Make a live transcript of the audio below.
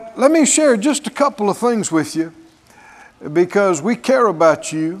But let me share just a couple of things with you, because we care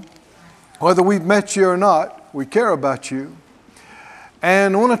about you. Whether we've met you or not, we care about you.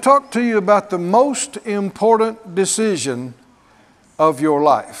 And I want to talk to you about the most important decision of your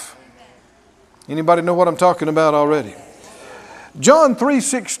life. Anybody know what I'm talking about already? John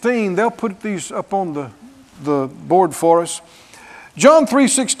 3:16, they'll put these up on the board for us. John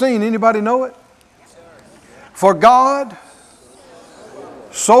 3:16, anybody know it? For God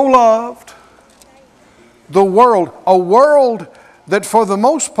so loved the world, a world that for the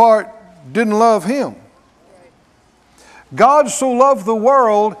most part didn't love Him. God so loved the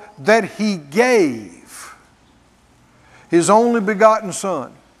world that He gave His only begotten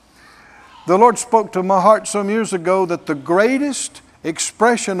Son. The Lord spoke to my heart some years ago that the greatest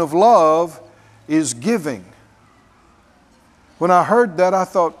expression of love is giving. When I heard that, I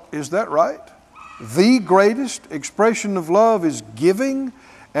thought, is that right? The greatest expression of love is giving?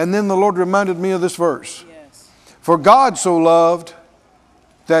 And then the Lord reminded me of this verse. Yes. For God so loved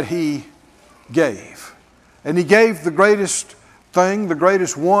that He gave. And He gave the greatest thing, the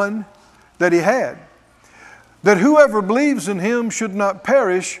greatest one that He had. That whoever believes in Him should not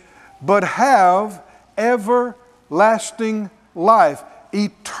perish, but have everlasting life,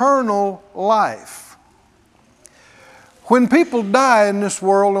 eternal life. When people die in this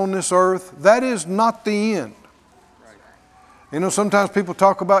world, on this earth, that is not the end. You know, sometimes people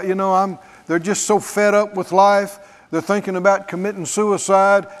talk about, they're just so fed up with life, they're thinking about committing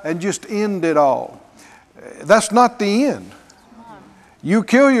suicide and just end it all. That's not the end. You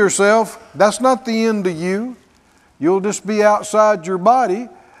kill yourself, that's not the end of you. You'll just be outside your body.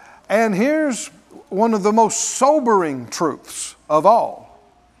 And here's one of the most sobering truths of all.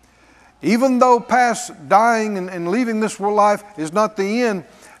 Even though past dying and leaving this world life is not the end,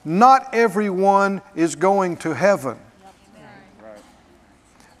 not everyone is going to heaven.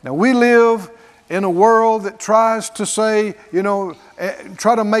 Now we live in a world that tries to say,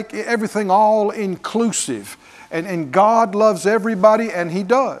 try to make everything all inclusive. And God loves everybody, and He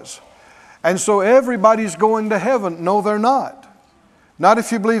does. And so everybody's going to heaven. No, they're not. Not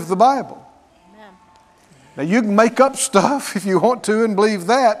if you believe the Bible. Amen. Now you can make up stuff if you want to and believe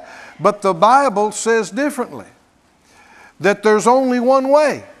that, but the Bible says differently. That there's only one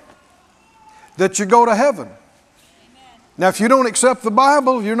way that you go to heaven. Now, if you don't accept the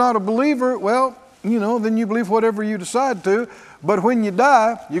Bible, you're not a believer, well, then you believe whatever you decide to. But when you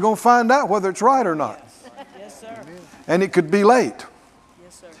die, you're going to find out whether it's right or not. Yes, sir. And it could be late.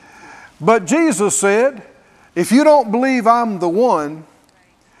 Yes, sir. But Jesus said, if you don't believe I'm the one,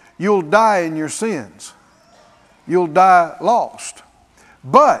 you'll die in your sins. You'll die lost.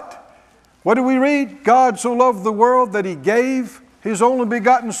 But, what do we read? God so loved the world that He gave His only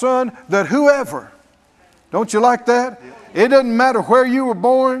begotten Son, that whoever, don't you like that? It doesn't matter where you were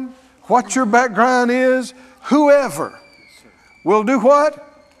born, what your background is, whoever will do what?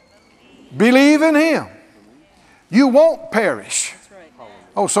 Believe in Him. You won't perish.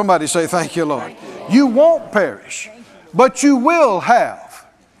 Oh, somebody say, thank you, Lord. You won't perish, but you will have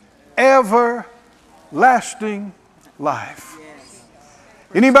everlasting life.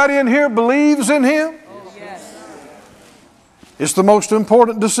 Anybody in here believes in Him? It's the most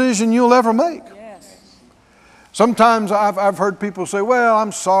important decision you'll ever make. Sometimes I've heard people say, well,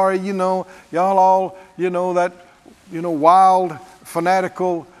 I'm sorry, y'all all, that, wild,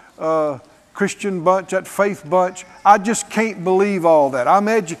 fanatical Christian bunch, that faith bunch. I just can't believe all that. I'm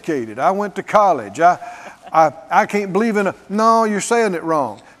educated. I went to college. I can't believe in it. No, you're saying it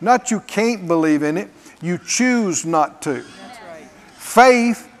wrong. Not you can't believe in it. You choose not to. That's right.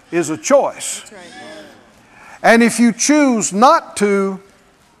 Faith is a choice. That's right. And if you choose not to,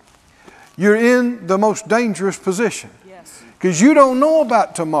 you're in the most dangerous position. Yes. Because you don't know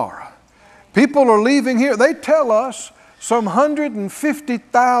about tomorrow. People are leaving here. They tell us some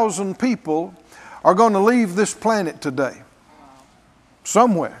 150,000 people are going to leave this planet today. Wow.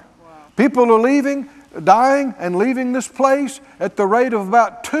 Somewhere. Wow. People are leaving, dying and leaving this place at the rate of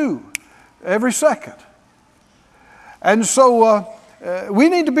about 2 every second. And so we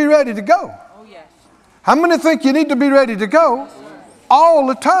need to be ready to go. Oh, yes. How many think you need to be ready to go? Yes, all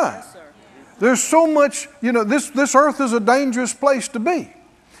the time? Yes, sir. There's so much, this earth is a dangerous place to be.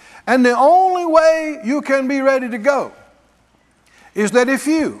 And the only way you can be ready to go is that if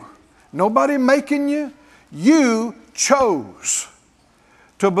nobody making you, you chose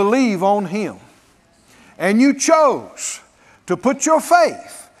to believe on Him. And you chose to put your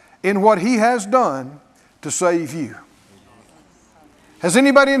faith in what He has done to save you. Has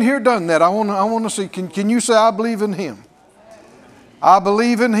anybody in here done that? I want to see. Can you say, I believe in Him? I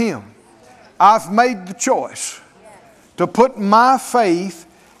believe in Him. I've made the choice to put my faith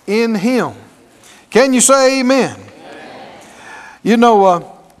in Him. Can you say amen? You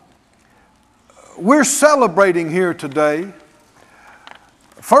know, we're celebrating here today,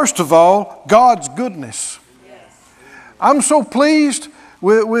 first of all, God's goodness. I'm so pleased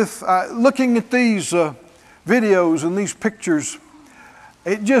with looking at these videos and these pictures.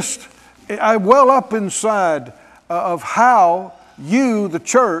 I well up inside of how you, the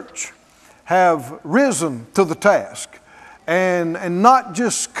church, have risen to the task and not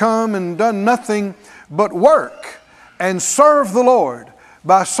just come and done nothing but work and serve the Lord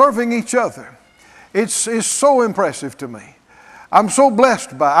by serving each other. It's so impressive to me. I'm so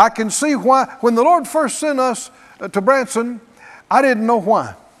blessed by it. I can see why. When the Lord first sent us to Branson, I didn't know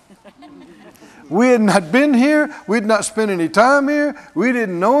why. We had not been here. We had not spent any time here. We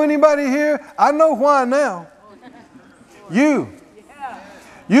didn't know anybody here. I know why now. You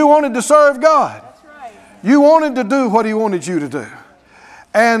wanted to serve God. You wanted to do what He wanted you to do.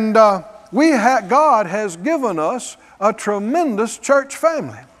 And God has given us a tremendous church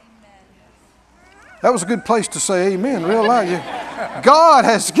family. That was a good place to say amen, real loud. God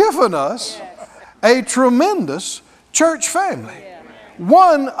has given us a tremendous church family.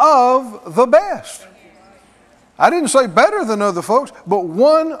 One of the best. I didn't say better than other folks, but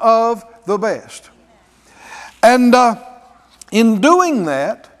one of the best. And in doing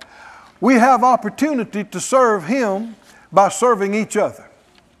that, we have opportunity to serve Him by serving each other.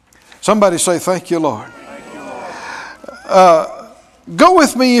 Somebody say, thank you, Lord. Go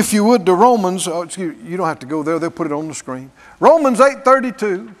with me, if you would, to Romans. Oh, excuse me, you don't have to go there. They'll put it on the screen. Romans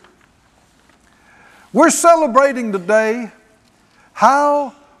 8:32. We're celebrating today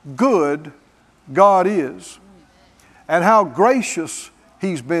how good God is and how gracious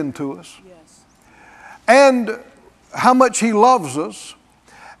He's been to us. And how much He loves us.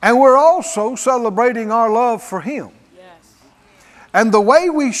 And we're also celebrating our love for Him. And the way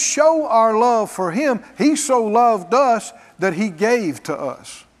we show our love for Him, He so loved us that He gave to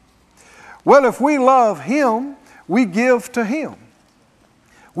us. Well, if we love Him, we give to Him.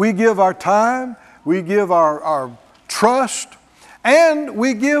 We give our time, we give our trust, and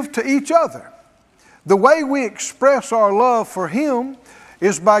we give to each other. The way we express our love for Him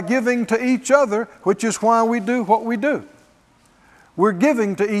is by giving to each other, which is why we do what we do. We're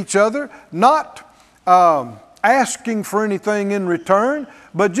giving to each other, not asking for anything in return,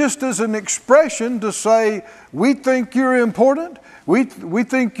 but just as an expression to say, we think you're important, we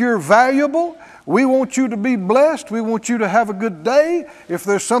think you're valuable, we want you to be blessed, we want you to have a good day. If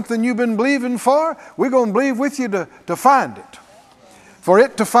there's something you've been believing for, we're going to believe with you to find it, for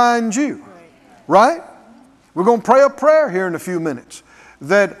it to find you. Right? We're going to pray a prayer here in a few minutes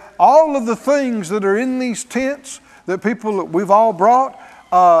that all of the things that are in these tents that we've all brought,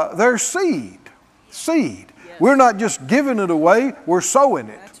 they're seed. Seed. We're not just giving it away, we're sowing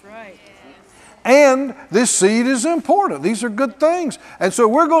it. That's right. And this seed is important. These are good things. And so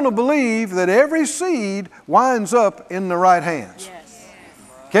we're going to believe that every seed winds up in the right hands. Yes.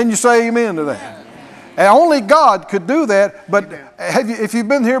 Can you say amen to that? And only God could do that, but if you've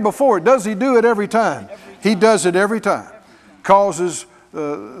been here before, does He do it every time? He does it every time. Causes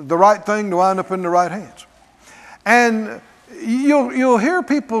the right thing to wind up in the right hands. And you'll hear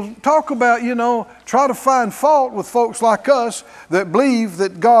people talk about, try to find fault with folks like us that believe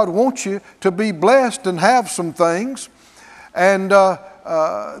that God wants you to be blessed and have some things. And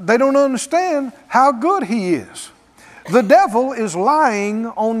they don't understand how good He is. The devil is lying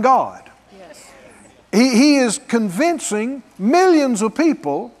on God. He is convincing millions of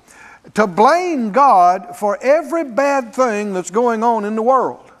people to blame God for every bad thing that's going on in the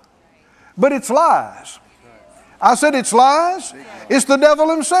world. But it's lies. I said it's lies. It's the devil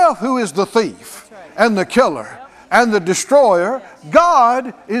himself who is the thief and the killer and the destroyer.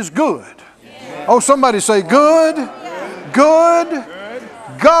 God is good. Oh, somebody say good. Good.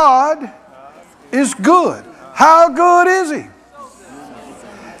 God is good. How good is He?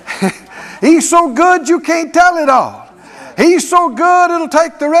 He's so good you can't tell it all. He's so good it'll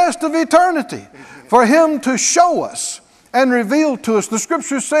take the rest of eternity for Him to show us and reveal to us. The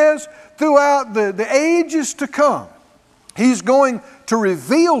Scripture says throughout the ages to come, He's going to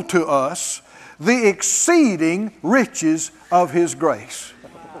reveal to us the exceeding riches of His grace.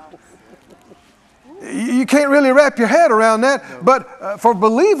 You can't really wrap your head around that, but for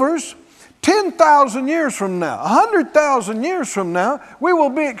believers, 10,000 years from now, 100,000 years from now, we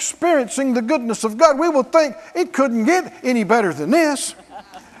will be experiencing the goodness of God. We will think it couldn't get any better than this.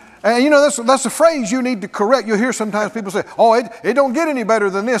 And that's a phrase you need to correct. You'll hear sometimes people say, oh, it don't get any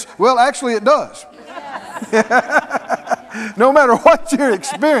better than this. Well, actually it does. No matter what you're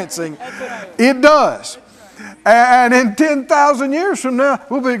experiencing, it does. And in 10,000 years from now,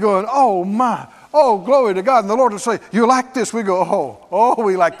 we'll be going, oh my, oh glory to God. And the Lord will say, you like this? We go, oh,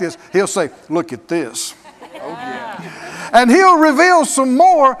 we like this. He'll say, look at this. Oh, yeah. And He'll reveal some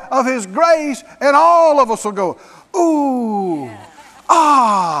more of His grace, and all of us will go, ooh,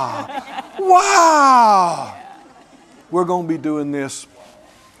 ah, wow. We're going to be doing this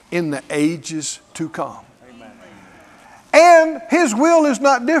in the ages to come. Amen. And His will is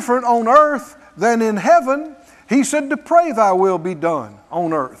not different on earth than in heaven. He said to pray thy will be done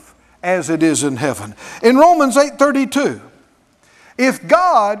on earth as it is in heaven. In Romans 8:32, if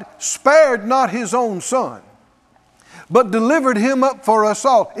God spared not His own Son, but delivered Him up for us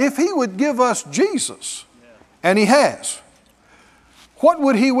all, if He would give us Jesus, and He has, what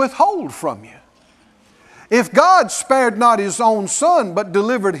would He withhold from you? If God spared not His own Son, but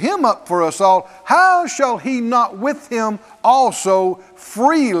delivered Him up for us all, how shall He not with Him also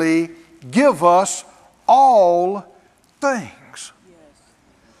freely give us all things?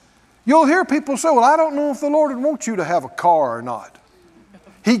 You'll hear people say, well, I don't know if the Lord would want you to have a car or not.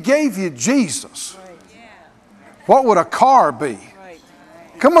 He gave you Jesus. What would a car be?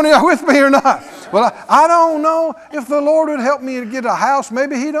 Come on, are you with me or not? Well, I don't know if the Lord would help me to get a house.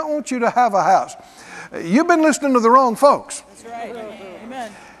 Maybe He don't want you to have a house. You've been listening to the wrong folks. That's right.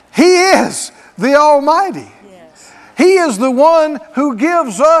 Amen. He is the Almighty. Yes. He is the one who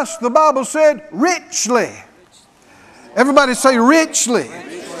gives us, the Bible said, richly. Everybody say richly.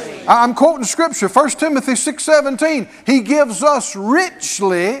 I'm quoting Scripture, 1 Timothy 6:17. He gives us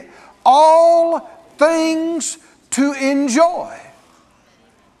richly all things to enjoy.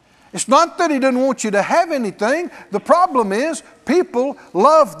 It's not that He doesn't want you to have anything. The problem is people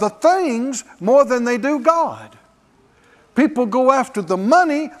love the things more than they do God. People go after the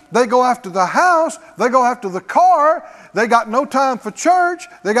money, they go after the house, they go after the car. They got no time for church,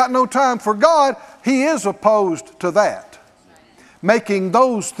 they got no time for God. He is opposed to that. Making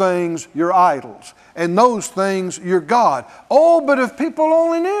those things your idols and those things your God. Oh, but if people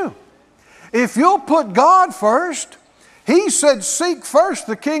only knew. If you'll put God first, He said, seek first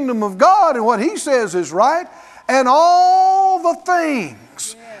the kingdom of God, and what He says is right, and all the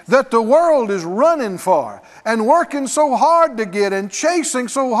things that the world is running for and working so hard to get and chasing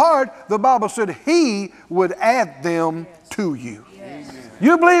so hard, the Bible said He would add them to you. Yes.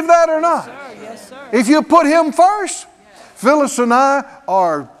 You believe that or not? Yes, sir. If you put Him first, Phyllis and I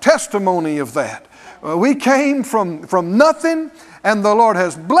are testimony of that. We came from nothing, and the Lord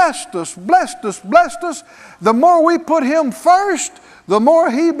has blessed us, blessed us, blessed us. The more we put Him first, the more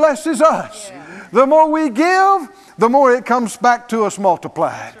He blesses us. Yeah. The more we give, the more it comes back to us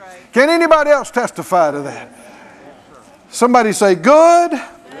multiplied. Right. Can anybody else testify to that? Somebody say, good,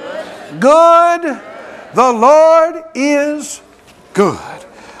 good. The Lord is good.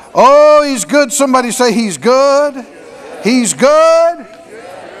 Oh, He's good. Somebody say, He's good. He's good.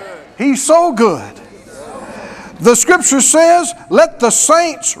 He's so good. The Scripture says, let the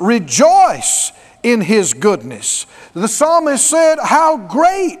saints rejoice in His goodness. The psalmist said, how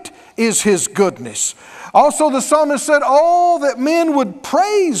great is His goodness. Also the psalmist said, oh, that men would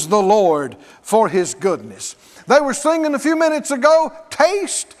praise the Lord for His goodness. They were singing a few minutes ago,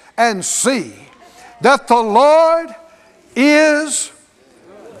 taste and see that the Lord is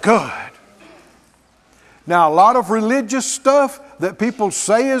good. Now, a lot of religious stuff that people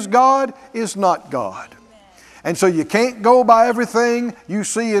say is God is not God. And so you can't go by everything you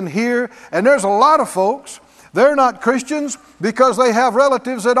see and hear. And there's a lot of folks, they're not Christians because they have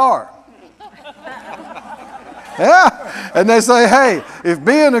relatives that are. Yeah. And they say, hey, if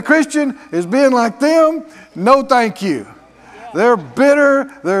being a Christian is being like them, no thank you. They're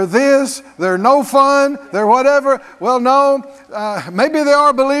bitter, they're this, they're no fun, they're whatever. Well, no, maybe they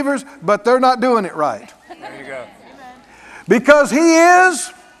are believers, but they're not doing it right. There you go. Because He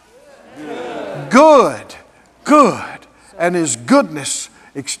is good. Good. And His goodness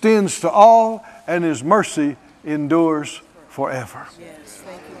extends to all, and His mercy endures forever. Yes,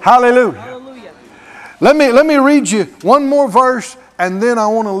 thank you. Hallelujah. Hallelujah. Let me read you one more verse, and then I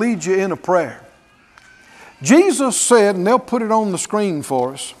want to lead you in a prayer. Jesus said, and they'll put it on the screen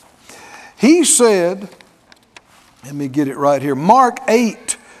for us. He said, let me get it right here, Mark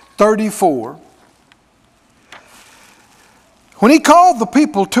 8:34. When He called the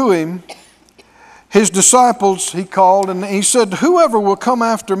people to Him, His disciples He called, and He said, whoever will come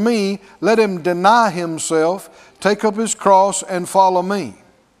after me, let him deny himself, take up his cross, and follow me.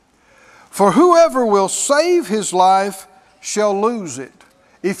 For whoever will save his life shall lose it.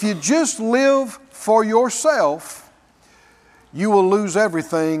 If you just live for yourself, you will lose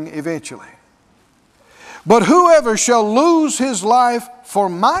everything eventually. But whoever shall lose his life for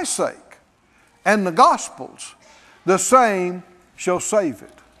my sake and the Gospels, the same shall save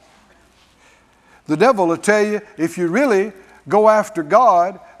it. The devil will tell you, if you really go after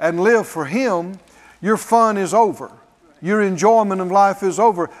God and live for Him, your fun is over. Your enjoyment of life is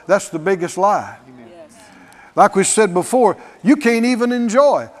over. That's the biggest lie. Yes. Like we said before, you can't even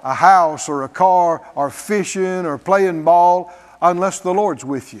enjoy a house or a car or fishing or playing ball unless the Lord's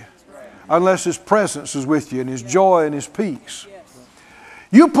with you. Unless His presence is with you and His joy and His peace.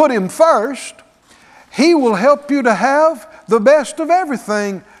 You put Him first, He will help you to have the best of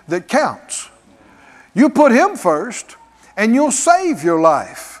everything that counts. You put Him first and you'll save your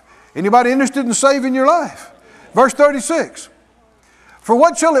life. Anybody interested in saving your life? Verse 36. For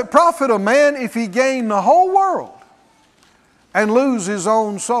what shall it profit a man if he gain the whole world and lose his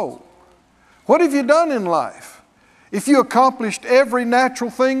own soul? What have you done in life? If you accomplished every natural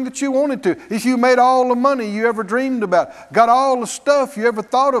thing that you wanted to, if you made all the money you ever dreamed about, got all the stuff you ever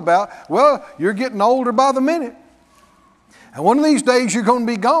thought about, well, you're getting older by the minute. And one of these days you're going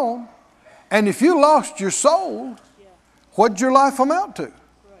to be gone. And if you lost your soul, what'd your life amount to?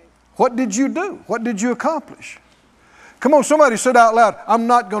 What did you do? What did you accomplish? Come on, somebody said out loud, I'm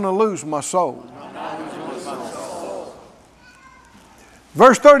not going to lose my soul.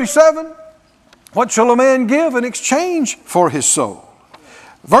 Verse 37, what shall a man give in exchange for his soul?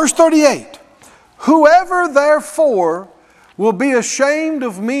 Verse 38, whoever therefore will be ashamed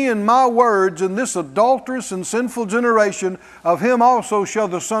of me and my words in this adulterous and sinful generation, of him also shall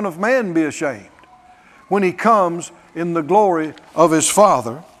the Son of Man be ashamed, when He comes in the glory of His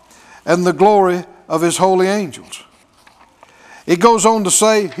Father and the glory of His holy angels. It goes on to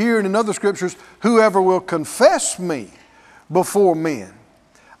say here and in other scriptures, whoever will confess me before men,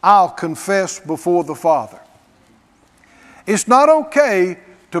 I'll confess before the Father. It's not okay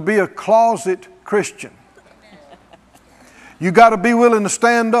to be a closet Christian. You got to be willing to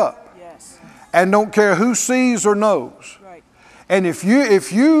stand up. Yes. And don't care who sees or knows. Right. And if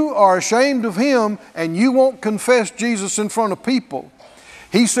you are ashamed of Him and you won't confess Jesus in front of people,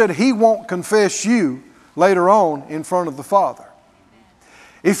 He said He won't confess you later on in front of the Father.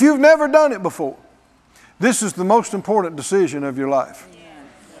 If you've never done it before, this is the most important decision of your life.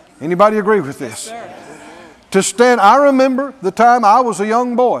 Anybody agree with this? Sir. To stand, I remember the time I was a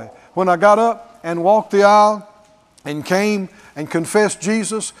young boy when I got up and walked the aisle and came and confessed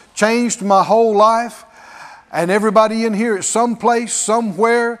Jesus, changed my whole life. And everybody in here at some place,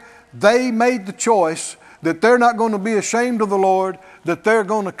 somewhere, they made the choice that they're not going to be ashamed of the Lord, that they're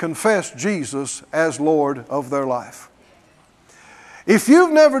going to confess Jesus as Lord of their life. If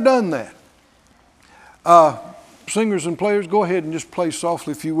you've never done that, singers and players, go ahead and just play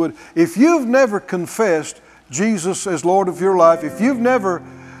softly if you would. If you've never confessed Jesus as Lord of your life, if you've never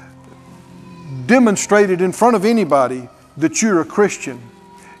demonstrated in front of anybody that you're a Christian,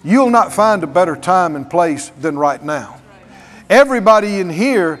 you'll not find a better time and place than right now. Everybody in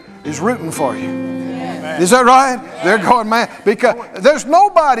here is rooting for you. Is that right? They're going, man, because there's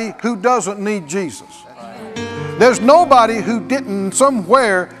nobody who doesn't need Jesus. There's nobody who didn't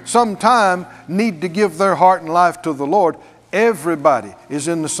somewhere, sometime need to give their heart and life to the Lord. Everybody is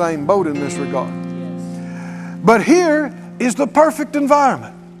in the same boat in this regard. But here is the perfect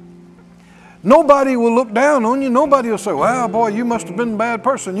environment. Nobody will look down on you. Nobody will say, well, boy, you must have been a bad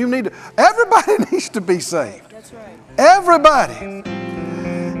person. You need to. Everybody needs to be saved. That's right. Everybody.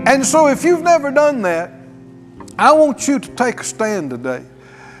 And so if you've never done that, I want you to take a stand today.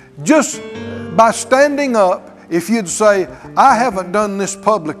 Just by standing up, if you'd say, I haven't done this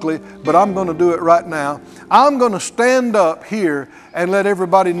publicly, but I'm going to do it right now. I'm going to stand up here and let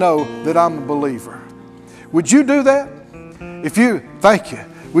everybody know that I'm a believer. Would you do that? Thank you.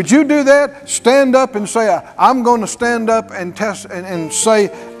 Would you do that? Stand up and say, I'm going to stand up and say,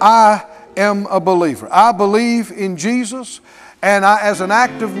 I am a believer. I believe in Jesus, and as an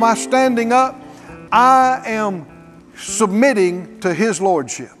act of my standing up, I am submitting to His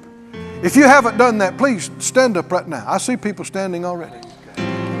Lordship. If you haven't done that, please stand up right now. I see people standing already.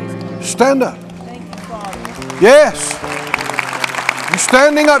 Stand up. Thank you, Father. Yes. You're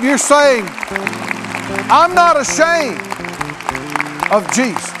standing up. You're saying, I'm not ashamed of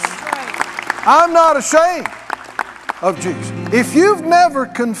Jesus. I'm not ashamed of Jesus. If you've never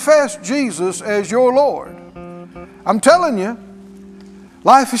confessed Jesus as your Lord, I'm telling you,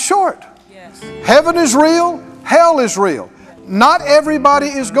 life is short. Yes. Heaven is real. Hell is real. Not everybody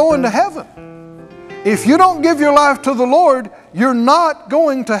is going to heaven. If you don't give your life to the Lord, you're not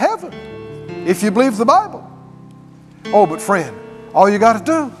going to heaven, if you believe the Bible. Oh, but friend, all you got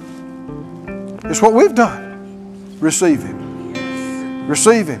to do is what we've done. Receive Him.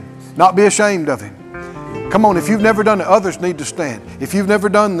 Receive Him. Not be ashamed of Him. Come on, if you've never done it, others need to stand. If you've never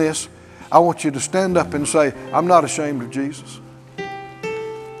done this, I want you to stand up and say, I'm not ashamed of Jesus.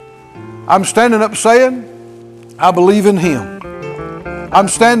 I'm standing up saying, I believe in Him. I'm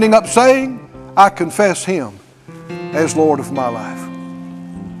standing up saying, I confess Him as Lord of my life.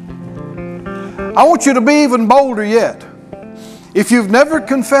 I want you to be even bolder yet. If you've never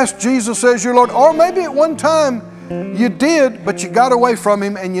confessed Jesus as your Lord, or maybe at one time you did, but you got away from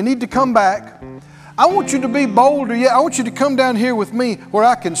Him and you need to come back, I want you to be bolder yet. I want you to come down here with me where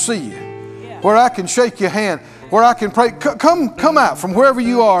I can see you, where I can shake your hand, where I can pray. Come out from wherever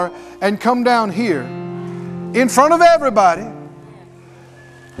you are and come down here in front of everybody.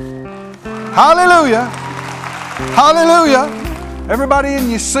 Hallelujah. Hallelujah. Everybody in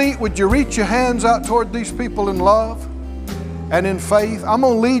your seat, would you reach your hands out toward these people in love and in faith? I'm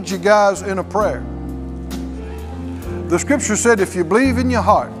going to lead you guys in a prayer. The Scripture said if you believe in your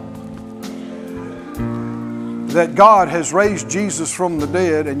heart that God has raised Jesus from the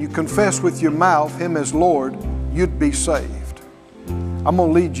dead and you confess with your mouth Him as Lord, you'd be saved. I'm going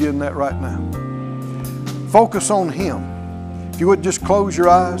to lead you in that right now. Focus on Him. If you would just close your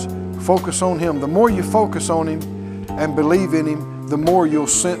eyes, focus on Him. The more you focus on Him and believe in Him, the more you'll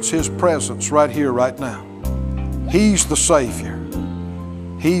sense His presence right here, right now. He's the Savior.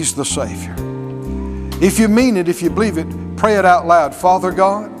 He's the Savior. If you mean it, if you believe it, pray it out loud. Father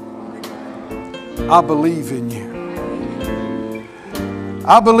God, I believe in You.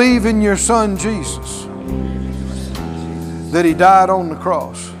 I believe in Your Son Jesus, that He died on the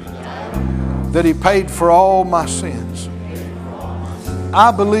cross, that He paid for all my sins.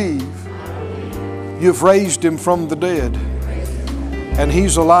 I believe You've raised Him from the dead, and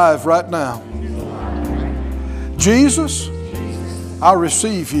He's alive right now. Jesus, I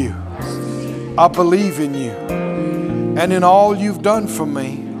receive You. I believe in You and in all You've done for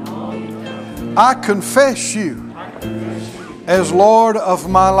me. I confess You as Lord of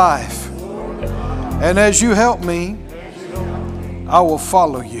my life, and as You help me, I will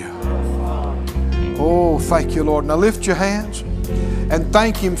follow You. Oh, thank You, Lord. Now lift your hands and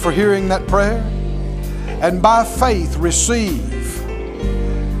thank Him for hearing that prayer, and by faith receive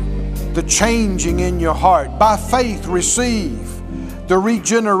the changing in your heart. By faith receive the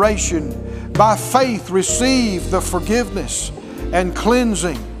regeneration. By faith receive the forgiveness and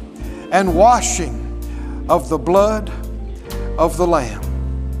cleansing and washing of the blood of the Lamb.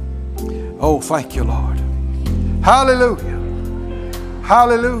 Oh, thank You, Lord. Hallelujah.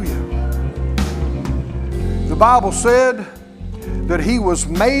 Hallelujah. The Bible said that He was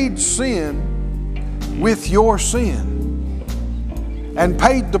made sin with your sin and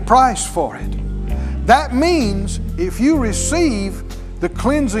paid the price for it. That means if you receive the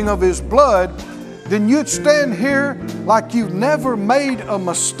cleansing of His blood, then you'd stand here like you've never made a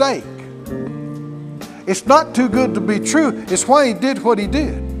mistake. It's not too good to be true. It's why He did what He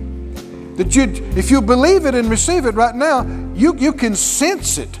did. That if you believe it and receive it right now, you can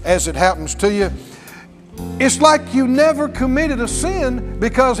sense it as it happens to you. It's like you never committed a sin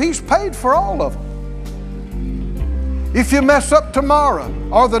because He's paid for all of them. If you mess up tomorrow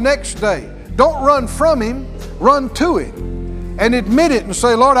or the next day, don't run from Him, run to Him and admit it and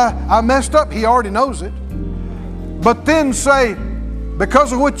say, Lord, I messed up. He already knows it. But then say,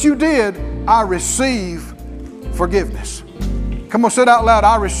 because of what You did, I receive forgiveness. Come on, say it out loud.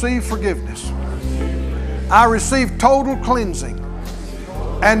 I receive forgiveness. I receive total cleansing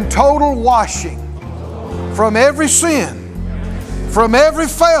and total washing from every sin, from every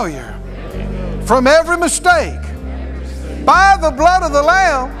failure, from every mistake. By the blood of the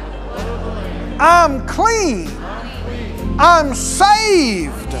Lamb, I'm clean. I'm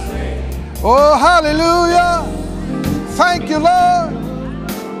saved. Oh, hallelujah. Thank You, Lord.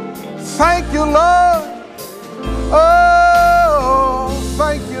 Thank You, Lord. Oh,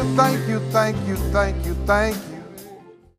 thank You, thank You, thank You, thank You, thank You.